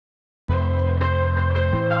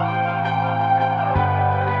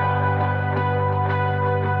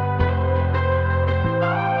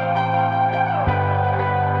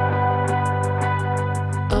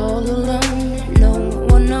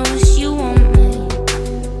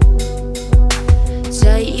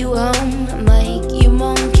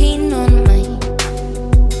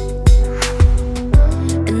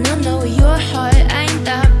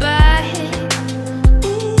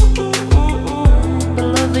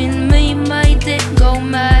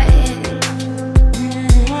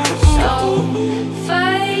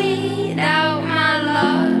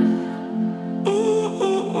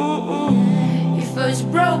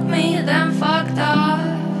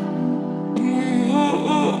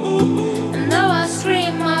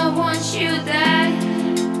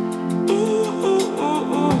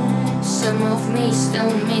of me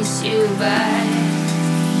still miss you back.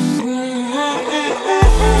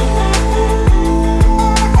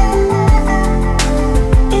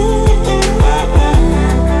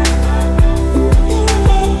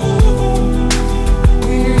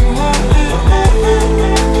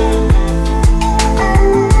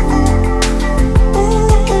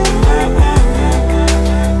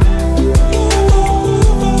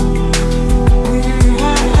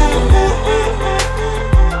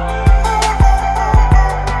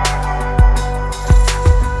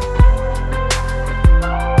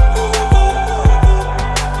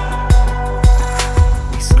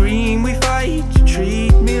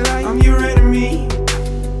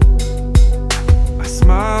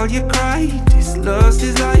 You cried, this lust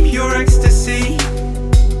is like your ecstasy.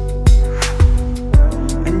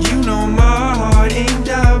 And you know my heart ain't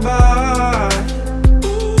that bad.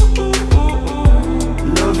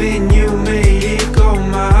 Loving you made it go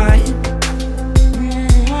mine.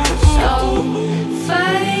 So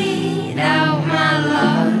fade out my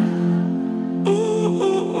love.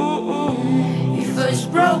 You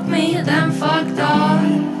first broke me, then fucked off.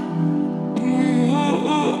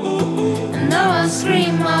 And now I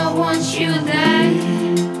scream, I want you there.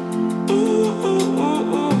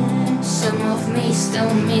 Some of me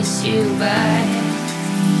still miss you back.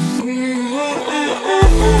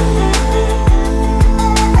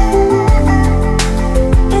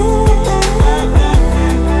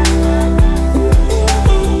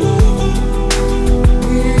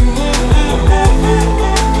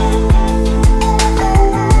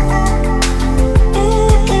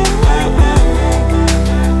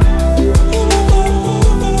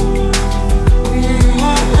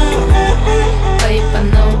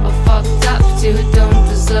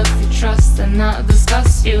 Not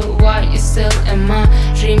discuss you, why you still in my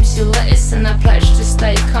dreams. You listen, I pledge to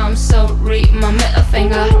stay calm, so read my middle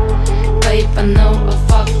finger. Babe, I know I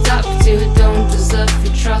fucked up too, don't deserve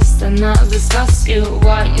your trust and not discuss you,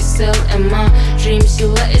 why you still in my dreams. You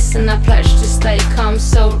listen, I pledge to stay calm,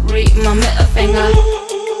 so read my middle finger.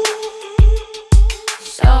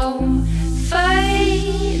 So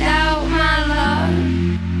fade out my love.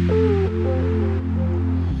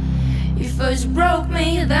 You first broke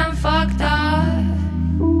me, then fucked off.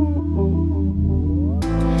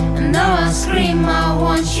 And now I scream, I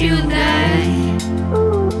want you there.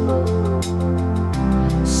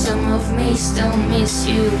 Some of me still miss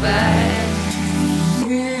you back.